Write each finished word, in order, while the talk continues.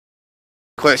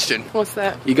Question. What's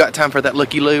that? You got time for that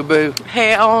looky-loo, boo?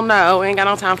 Hell no. Ain't got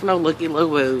no time for no looky-loo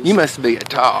boos. You must be a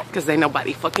top. Because ain't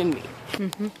nobody fucking me.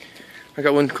 I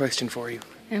got one question for you.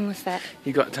 And what's that?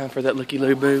 You got time for that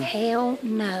looky-loo, boo? Hell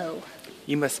no.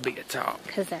 You must be a top.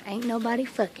 Because there ain't nobody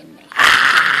fucking me.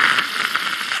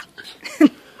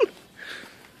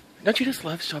 Don't you just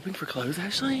love shopping for clothes,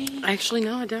 Ashley? Actually,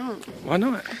 no, I don't. Why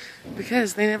not?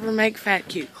 Because they never make fat,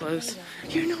 cute clothes.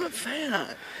 You're not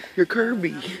fat. You're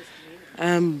curvy.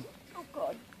 Oh,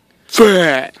 God.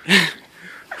 Fat!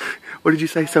 What did you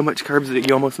say? So much curves that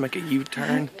you almost make a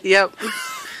U-turn? Yep.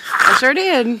 I sure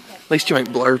did. At least you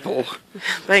ain't blurple.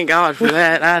 Thank God for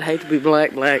that. I'd hate to be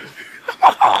black.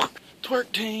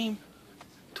 Twerk team.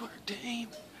 Twerk team.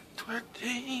 Twerk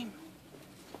team.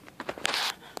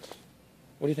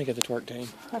 What do you think of the twerk team?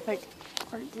 I think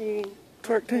twerk team.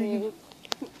 Twerk team.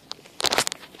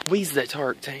 We's the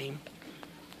twerk team.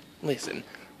 Listen,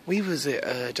 we was at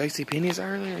JCPenney's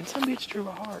earlier and some bitch drew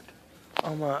a heart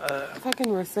on my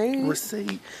Fucking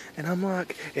receipt. And I'm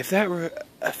like, if that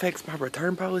affects my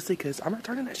return policy, because I'm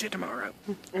returning that shit tomorrow.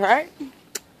 Right?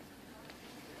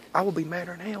 I will be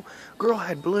madder than hell. Girl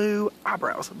had blue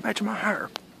eyebrows matching my hair.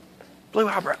 Blue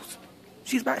eyebrows.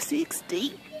 She's about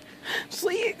 60.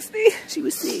 60? She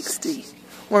was 60.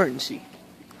 Weren't she?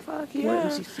 Fuck yeah.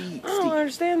 Weren't she 60? I don't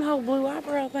understand the whole blue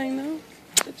eyebrow thing though.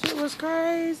 That shit was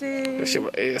crazy. That shit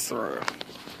was extra.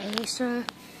 Extra.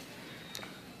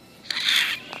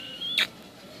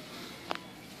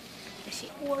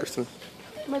 Kristen,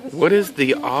 what is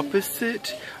the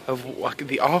opposite of, like,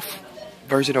 the off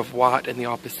version of white and the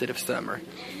opposite of summer?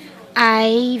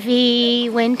 Ivy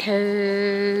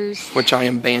Winters. Which I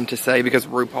am banned to say because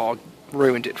RuPaul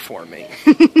ruined it for me.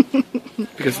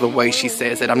 Because of the way she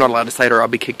says it. I'm not allowed to say it or I'll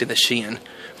be kicked in the shin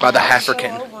by the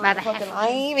African. By the fucking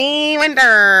Ivy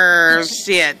Winters.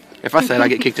 Shit. If I say it, I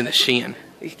get kicked in the shin.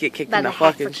 You get kicked By in the the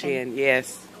fucking African. chin.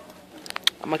 Yes.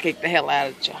 I'm gonna kick the hell out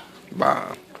of you.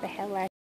 Bye. the hell out.